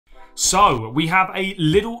So we have a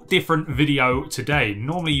little different video today.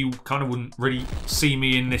 Normally you kind of wouldn't really see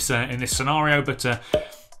me in this scenario, but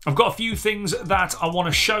I've got a few things that I want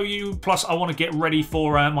to show you. Plus I want to get ready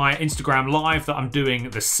for my Instagram live that I'm doing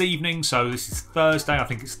this evening. So this is Thursday. I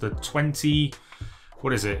think it's the 20.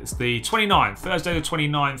 What is it? It's the 29th. Thursday the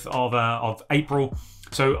 29th of April.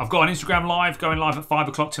 So I've got an Instagram live going live at 5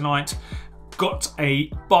 o'clock tonight. Got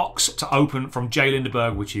a box to open from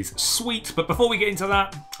Lindeberg, which is sweet. But before we get into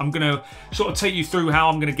that, I'm going to sort of take you through how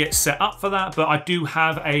I'm going to get set up for that. But I do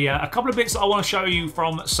have a couple of bits that I want to show you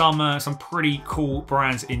from some pretty cool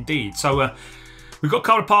brands indeed. So we've got a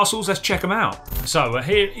couple of parcels. Let's check them out. So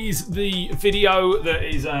here is the video that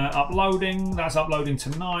is uploading. That's uploading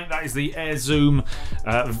tonight. That is the Air Zoom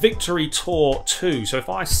Victory Tour 2. So if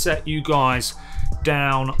I set you guys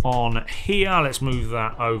down on here, let's move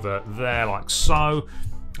that over there like so.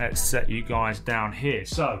 Let's set you guys down here.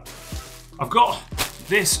 So I've got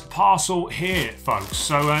this parcel here, folks.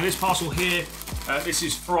 So this parcel here, this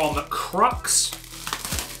is from Krux.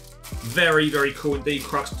 Very, very cool indeed.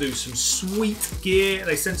 Krux do some sweet gear.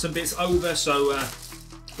 They sent some bits over, so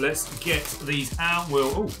let's get these out.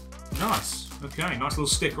 Oh, nice. Okay, nice little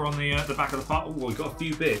sticker on the back of the part. Oh, we've got a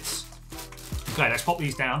few bits. Okay, let's pop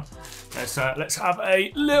these down. Let's have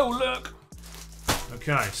a little look.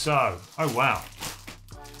 Okay, so, oh wow.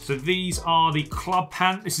 So these are the club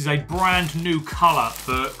pant. This is a brand new colour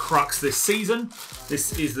for Krux this season.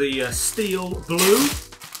 This is the steel blue.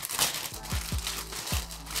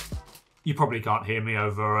 You probably can't hear me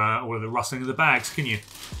over all of the rustling of the bags, can you?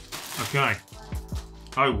 Okay.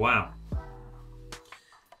 Oh wow.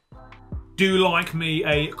 Do like me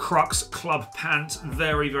a Krux club pant.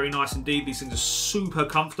 Very, very nice indeed. These things are super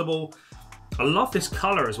comfortable. I love this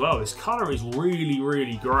colour as well. This colour is really,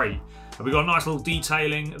 really great. And we've got a nice little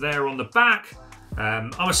detailing there on the back.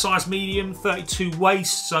 I'm a size medium, 32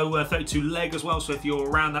 waist, so 32 leg as well. So if you're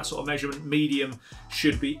around that sort of measurement, medium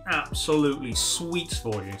should be absolutely sweet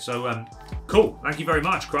for you. So cool. Thank you very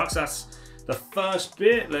much, Krux. That's the first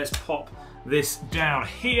bit. Let's pop this down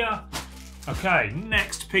here. Okay,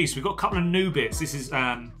 next piece. We've got a couple of new bits. This is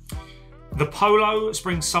the Polo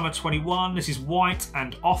Spring Summer 21. This is white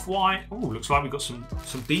and off-white. Oh, looks like we've got some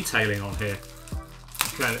detailing on here.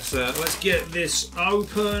 Okay, let's get this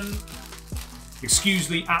open. Excuse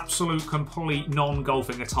the absolute complete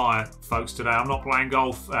non-golfing attire, folks. Today I'm not playing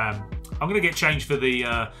golf. I'm going to get changed for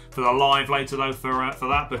the live later though for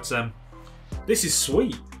that. But this is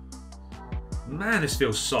sweet. Man, this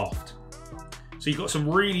feels soft. So you've got some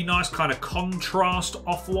really nice kind of contrast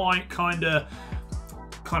off-white kind of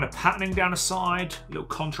patterning down the side, little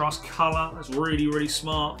contrast colour. That's really, really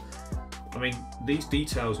smart. I mean, these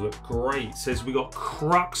details look great. It says we got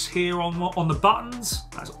Krux here on the buttons.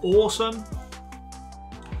 That's awesome.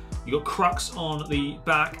 You got Krux on the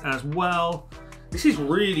back as well. This is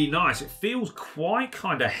really nice. It feels quite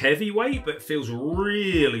kind of heavyweight, but it feels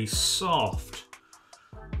really soft.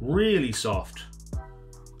 Really soft.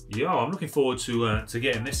 Yo, I'm looking forward to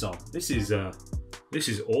getting this on. This is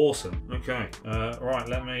awesome. Okay, right.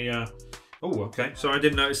 Let me. Oh, okay. Sorry, I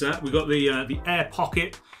didn't notice that. We got the air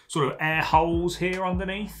pocket, sort of air holes here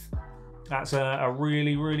underneath. That's a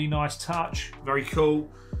really, really nice touch. Very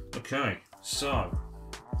cool. Okay, so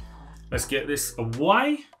let's get this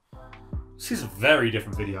away. This is a very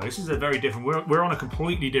different video. This is a very different. We're on a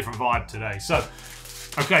completely different vibe today. So.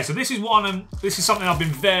 Okay, so this is one, this is something I've been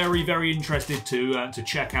very, very interested to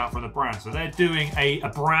check out from the brand. So they're doing a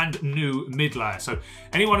brand new mid layer. So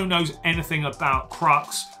anyone who knows anything about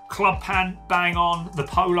Krux, club pant, bang on, the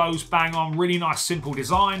polos, bang on, really nice simple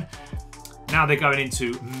design. Now they're going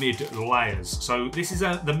into mid layers. So this is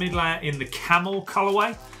the mid layer in the camel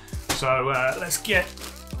colorway. So let's get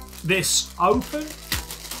this open.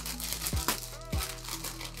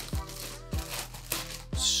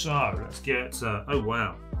 So let's get, oh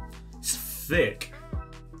wow, it's thick.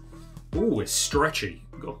 Oh, it's stretchy.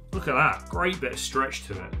 Look at that, great bit of stretch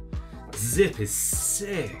to it. Zip is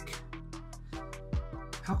sick.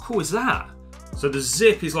 How cool is that? So the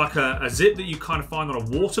zip is like a zip that you kind of find on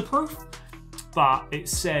a waterproof, but it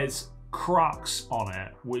says Krux on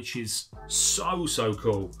it, which is so, so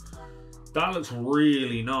cool. That looks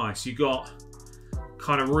really nice. You got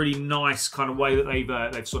kind of really nice kind of way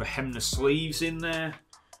that they've sort of hemmed the sleeves in there.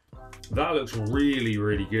 That looks really,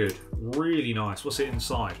 really good. Really nice. What's it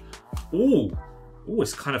inside? Oh,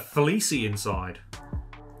 it's kind of fleecy inside.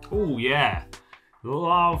 Oh, yeah.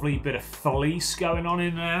 Lovely bit of fleece going on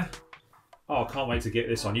in there. Oh, I can't wait to get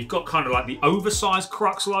this on. You've got kind of like the oversized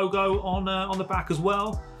Krux logo on the back as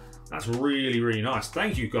well. That's really, really nice.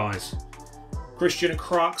 Thank you, guys. Christian and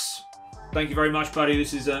Krux, thank you very much, buddy.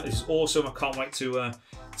 This is awesome. I can't wait to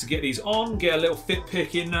to get these on, get a little fit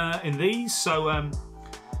pick in these. So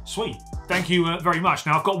sweet. Thank you very much.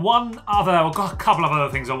 Now I've got I've got a couple of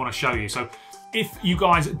other things I want to show you. So if you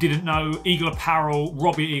guys didn't know, Eagle Apparel,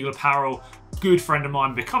 Robbie at Eagle Apparel, good friend of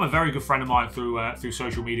mine, become a very good friend of mine through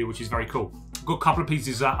social media, which is very cool. I've got a couple of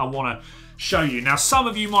pieces that I want to show you. Now some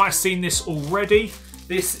of you might have seen this already.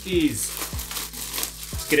 This is,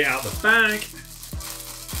 let's get it out of the bag.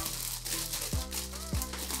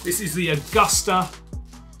 This is the Augusta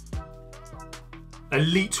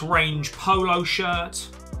Elite Range polo shirt.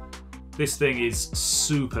 This thing is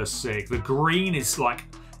super sick. The green is like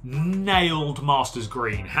nailed Masters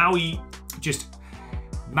green. How he just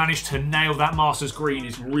managed to nail that Masters green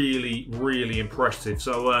is really, really impressive.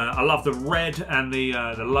 So I love the red and the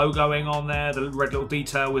logoing on there, the red little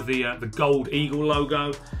detail with the gold eagle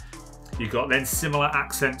logo. You've got then similar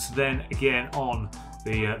accents then again on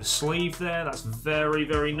the sleeve there. That's very,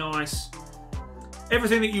 very nice.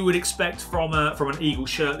 Everything that you would expect from an Eagle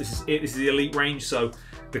shirt. This is it. This is the Elite range. So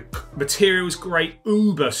the material is great,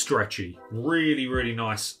 uber stretchy, really, really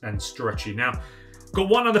nice and stretchy. Now, got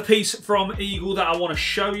one other piece from Eagle that I want to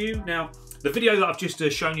show you. Now, the video that I've just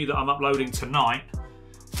shown you that I'm uploading tonight,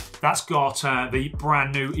 that's got the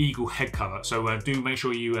brand new Eagle head cover. So do make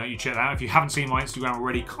sure you check that out. If you haven't seen my Instagram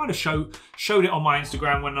already, kind of showed it on my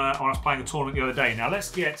Instagram when I was playing a tournament the other day. Now let's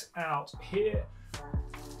get out here,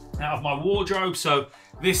 out of my wardrobe. So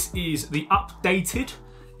this is the updated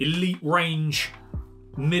Elite range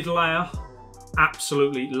mid layer.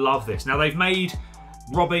 Absolutely love this. Now they've made,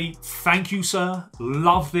 Robbie, thank you sir,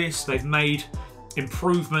 love this. They've made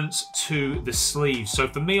improvements to the sleeves. So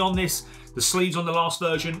for me on this, the sleeves on the last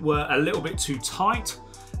version were a little bit too tight,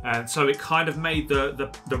 and so it kind of made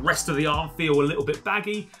the rest of the arm feel a little bit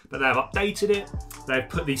baggy, but they've updated it. They've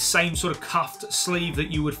put the same sort of cuffed sleeve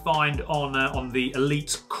that you would find on the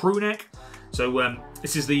Elite crew neck. So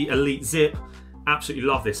this is the Elite zip. Absolutely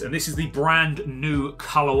love this. And this is the brand new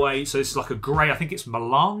colorway. So this is like a gray, I think it's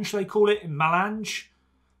melange they call it, melange,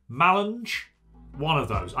 one of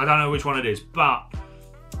those. I don't know which one it is, but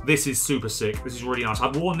this is super sick. This is really nice.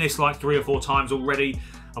 I've worn this like 3 or 4 times already.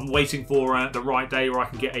 I'm waiting for the right day where I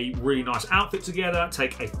can get a really nice outfit together,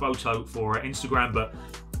 take a photo for Instagram, but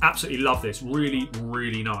absolutely love this. Really,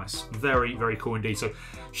 really nice. Very, very cool indeed. So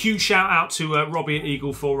huge shout out to Robbie at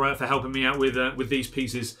Eagle for helping me out with these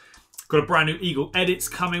pieces. Got a brand new Eagle edits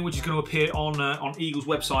coming, which is going to appear on Eagle's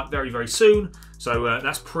website very, very soon. So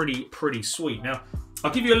that's pretty sweet. Now,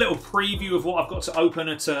 I'll give you a little preview of what I've got to open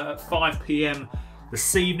at 5 PM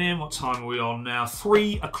this evening. What time are we on now?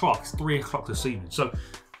 3 o'clock. It's 3 o'clock this evening. So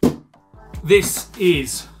this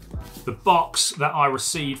is the box that I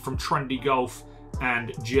received from Trendy Golf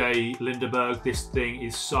and Jay Lindeberg. This thing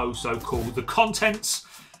is so cool. The contents,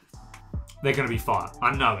 they're going to be fire.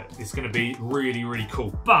 I know it. It's going to be really, really cool.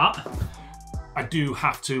 But I do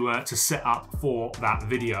have to set up for that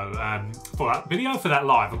video, for that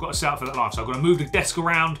live. I've got to set up for that live. So I've got to move the desk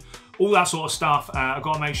around, all that sort of stuff. I've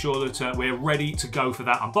got to make sure that we're ready to go for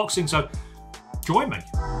that unboxing. So join me.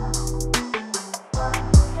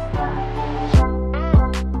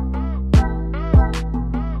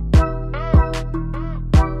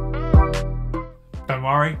 Don't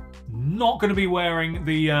worry. Not going to be wearing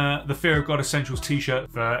the Fear of God Essentials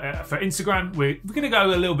t-shirt for Instagram. We're going to go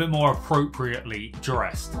a little bit more appropriately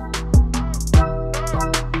dressed.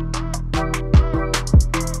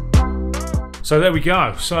 So there we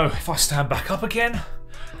go. So if I stand back up again,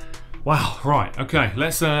 wow, right, okay.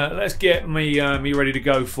 Let's get me ready to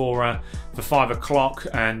go for 5 o'clock,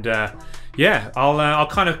 and yeah, I'll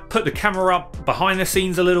kind of put the camera up behind the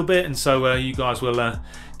scenes a little bit, and so you guys will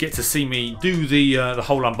get to see me do the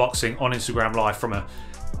whole unboxing on Instagram Live from a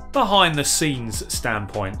behind the scenes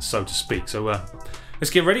standpoint, so to speak. So let's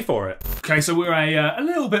get ready for it. Okay, so we're a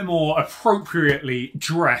little bit more appropriately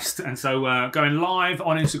dressed, and so going live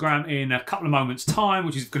on Instagram in a couple of moments time,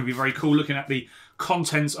 which is going to be very cool, looking at the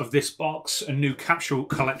contents of this box, a new capsule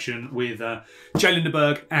collection with Jay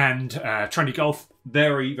Lindeberg and Trendy Golf.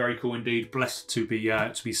 Very, very cool indeed. Blessed to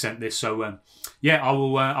be sent this. So yeah,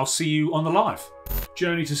 I'll see you on the live.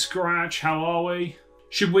 Journey to Scratch, how are we?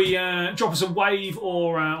 Should we drop us a wave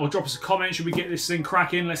or drop us a comment? Should we get this thing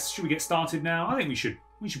cracking? Should we get started now? I think we should.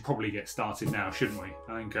 We should probably get started now, shouldn't we?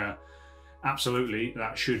 I think absolutely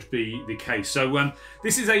that should be the case. So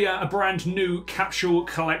this is a brand new capsule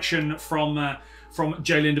collection from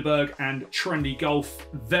Jay Lindeberg and Trendy Golf.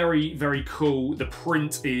 Very, very cool. The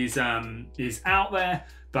print is out there,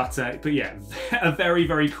 but yeah, a very,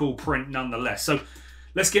 very cool print nonetheless. So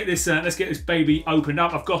let's get this baby opened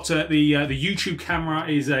up. I've got the YouTube camera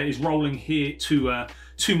is rolling here to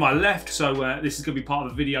to my left. So this is going to be part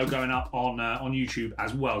of a video going up on YouTube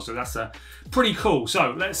as well. So that's pretty cool.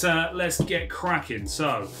 So let's get cracking.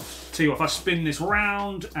 So tell you what, if I spin this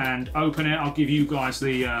round and open it, I'll give you guys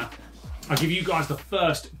the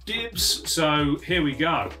first dibs. So here we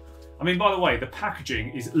go. I mean, by the way, the packaging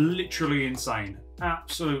is literally insane.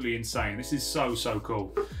 Absolutely insane. This is so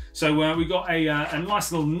cool. So we got a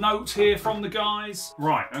nice little note here from the guys.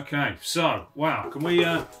 Right, okay. So, wow, can we...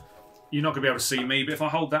 you're not going to be able to see me, but if I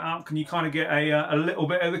hold that up, can you kind of get a little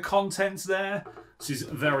bit of the contents there? This is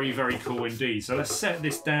very cool indeed. So let's set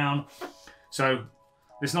this down. So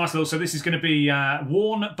this nice little... So this is going to be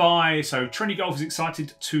worn by... So Trendy Golf is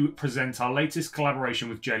excited to present our latest collaboration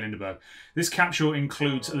with J. Lindeberg. This capsule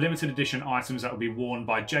includes limited edition items that will be worn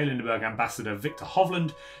by J. Lindeberg ambassador Victor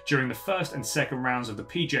Hovland during the first and second rounds of the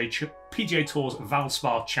PGA Tour's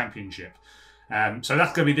Valspar Championship. So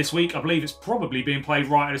that's going to be this week. I believe it's probably being played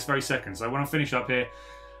right at this very second. So when I finish up here,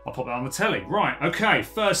 I'll pop that on the telly. Right, okay,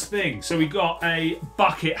 first thing. So we got a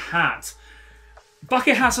bucket hat.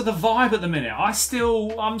 Bucket hats are the vibe at the minute. I'm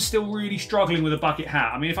still really struggling with a bucket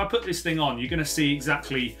hat. I mean, if I put this thing on, you're going to see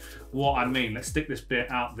exactly what I mean. Let's stick this bit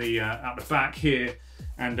out the back here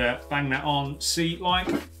and bang that on. See, like,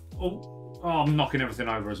 oh, I'm knocking everything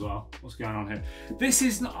over as well. What's going on here? This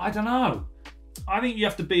is, I don't know. I think you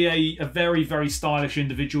have to be a very stylish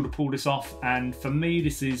individual to pull this off. And for me,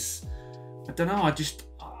 this is, I don't know.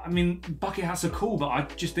 I mean, bucket hats are cool, but I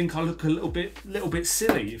just think I look a little bit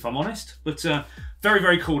silly, if I'm honest. But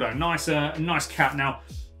very cool though. Nice cap. Now,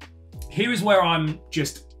 here is where I'm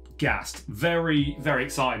just gassed. Very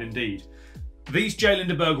excited indeed. These J.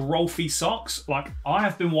 Lindeberg Rolfie socks, like I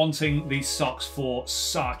have been wanting these socks for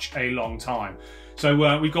such a long time.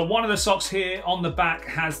 So we've got one of the socks here on the back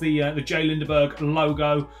has the J. Lindeberg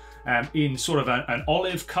logo. In sort of an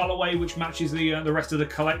olive colorway, which matches the rest of the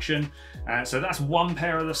collection. So that's one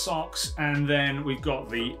pair of the socks, and then we've got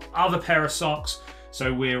the other pair of socks.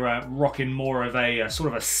 So we're rocking more of a sort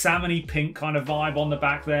of a salmony pink kind of vibe on the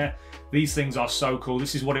back there. These things are so cool.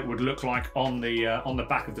 This is what it would look like on the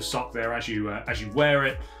back of the sock there as you wear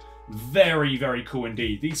it. Very cool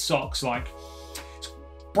indeed. These socks, like,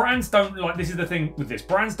 brands don't, like, this is the thing with this,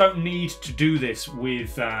 brands don't need to do this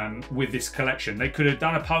with this collection. They could have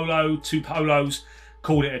done a polo, 2 polos,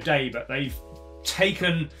 called it a day, but they've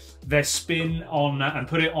taken their spin on and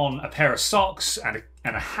put it on a pair of socks and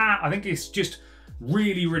a hat. I think it's just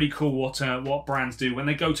really cool what brands do when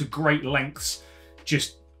they go to great lengths.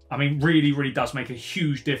 Just, I mean, really does make a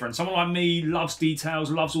huge difference. Someone like me loves details,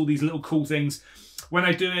 loves all these little cool things. When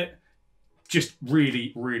they do it, just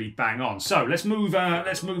really bang on. So let's move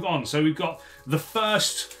on. So we've got the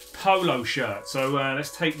first polo shirt. So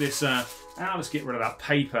let's take this out. Let's get rid of that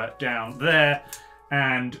paper down there.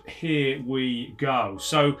 And here we go.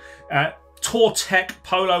 So Tour Tech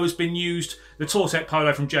polo has been used. The Tour Tech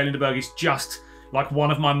polo from J. Lindeberg is just like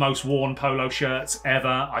one of my most worn polo shirts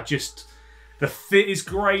ever. The fit is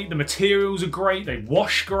great. The materials are great. They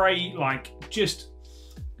wash great. Like, just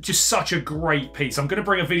such a great piece. I'm going to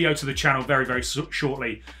bring a video to the channel very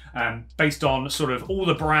shortly based on sort of all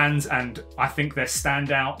the brands and I think their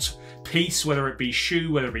standout piece, whether it be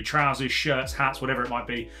shoe, whether it be trousers, shirts, hats, whatever it might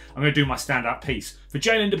be. I'm going to do my standout piece. For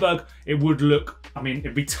J. Lindeberg, it would look, I mean,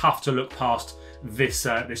 it'd be tough to look past this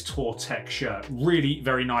this Tour Tech shirt. Really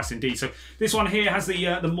very nice indeed. So this one here has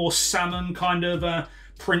the more salmon kind of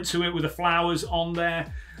print to it with the flowers on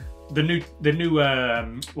there. The new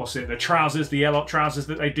the trousers, the airlock trousers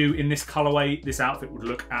that they do in this colorway, this outfit would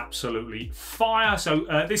look absolutely fire. So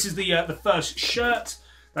this is the first shirt.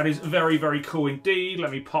 That is very cool indeed.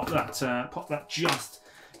 Let me pop that just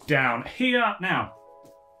down here. Now,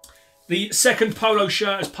 the second polo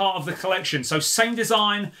shirt is part of the collection. So same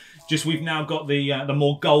design, just we've now got the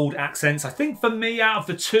more gold accents. I think for me, out of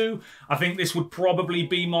the two, I think this would probably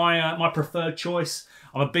be my my preferred choice.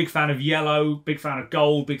 I'm a big fan of yellow, big fan of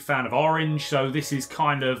gold, big fan of orange. So this is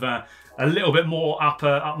kind of a little bit more up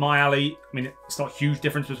my alley. I mean, it's not a huge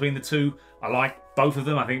difference between the two. I like both of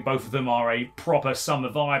them. I think both of them are a proper summer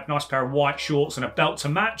vibe. Nice pair of white shorts and a belt to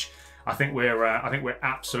match. I think we're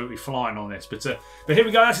absolutely flying on this. But here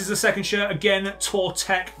we go. This is the second shirt again. Tour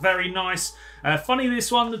Tech, very nice. Funny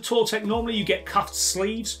this one, the Tour Tech. Normally you get cuffed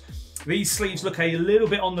sleeves. These sleeves look a little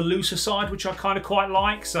bit on the looser side, which I kind of quite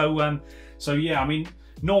like. So yeah, I mean.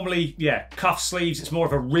 Normally, yeah, cuff sleeves, it's more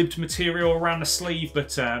of a ribbed material around the sleeve,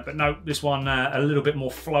 but no, this one a little bit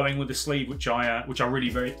more flowing with the sleeve, which I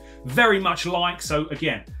really very much like. So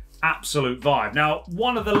again, absolute vibe. Now,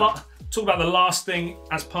 talk about the last thing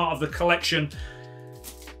as part of the collection.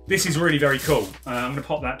 This is really very cool. I'm going to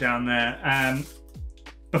pop that down there.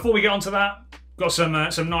 Before we get onto that, Got some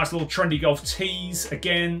nice little Trendy Golf tees.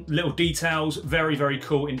 Again, little details, very, very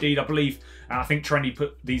cool indeed. I believe, I think Trendy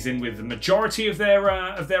put these in with the majority of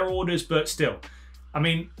their orders, but still, I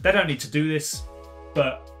mean, they don't need to do this,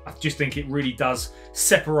 but I just think it really does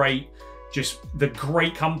separate just the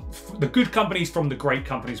good companies from the great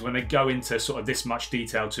companies when they go into sort of this much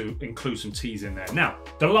detail to include some tees in there. Now,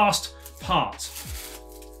 the last part.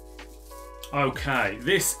 Okay,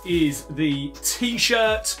 this is the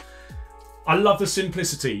t-shirt. I love the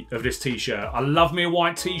simplicity of this t-shirt. I love me a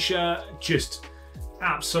white t-shirt. Just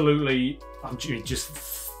absolutely, I'm just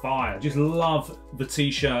fire. Just love the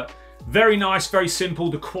t-shirt. Very nice, very simple.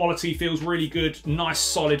 The quality feels really good. Nice,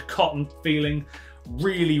 solid cotton feeling.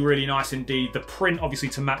 Really, really nice indeed. The print, obviously,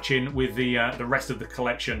 to match in with the rest of the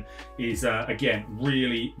collection is, again,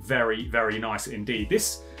 really very, very nice indeed.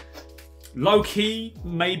 This, low-key,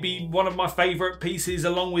 maybe one of my favourite pieces,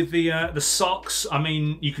 along with the socks. I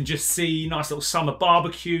mean, you can just see nice little summer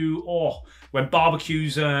barbecue, or when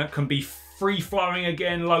barbecues can be free-flowing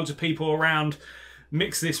again, loads of people around.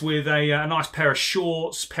 Mix this with a nice pair of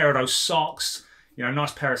shorts, pair of those socks, you know,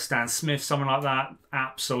 nice pair of Stan Smith, something like that.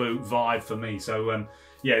 Absolute vibe for me. So,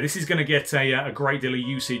 yeah, this is going to get a great deal of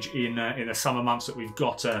usage in the summer months that we've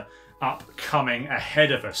got upcoming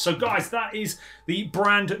ahead of us. So, guys, that is the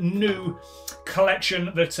brand new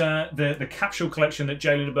collection that the Capsule collection that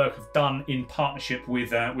J. Lindeberg have done in partnership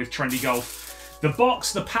with Trendy Golf. The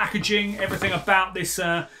box, the packaging, everything about this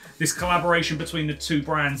this collaboration between the two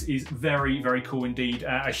brands is very, very cool indeed.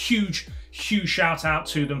 A huge shout out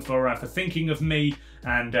to them for thinking of me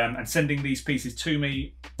and sending these pieces to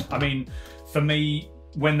me. I mean, for me,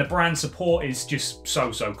 when the brand support is just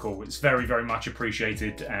so cool, it's very, very much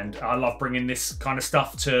appreciated, and I love bringing this kind of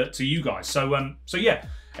stuff to you guys. So yeah,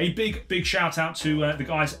 a big shout out to the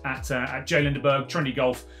guys at J. Lindeberg, Trendy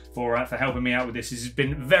Golf, for helping me out with this. This has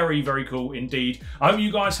been very, very cool indeed. I hope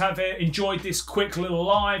you guys have enjoyed this quick little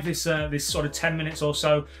live, this sort of 10 minutes or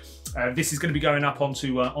so. This is going to be going up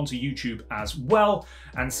onto YouTube as well,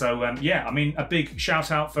 and so yeah, I mean, a big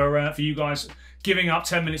shout out for you guys giving up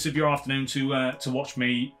 10 minutes of your afternoon to watch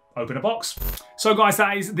me open a box. So guys,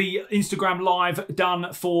 that is the Instagram live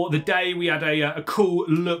done for the day. We had a cool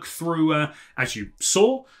look through, as you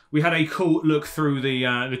saw, we had a cool look through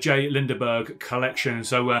the J. Lindeberg collection.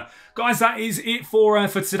 So guys, that is it for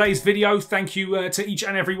today's video. Thank you to each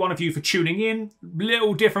and every one of you for tuning in.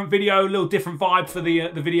 Little different video, little different vibe for the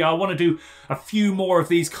video. I want to do a few more of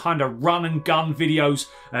these kind of run and gun videos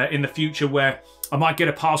in the future, where I might get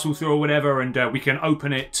a parcel through or whatever, and we can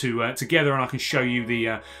open it together, and I can show you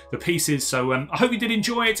the pieces. So I hope you did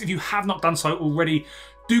enjoy it. If you have not done so already,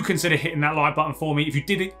 do consider hitting that like button for me. If you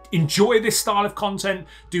did enjoy this style of content,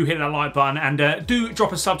 do hit that like button, and do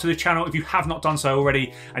drop a sub to the channel if you have not done so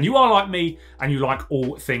already, and you are like me and you like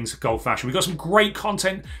all things golf fashion. We've got some great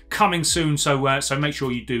content coming soon, so so make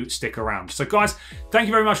sure you do stick around. So guys, thank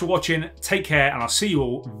you very much for watching. Take care, and I'll see you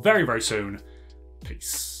all very, very soon.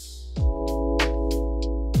 Peace.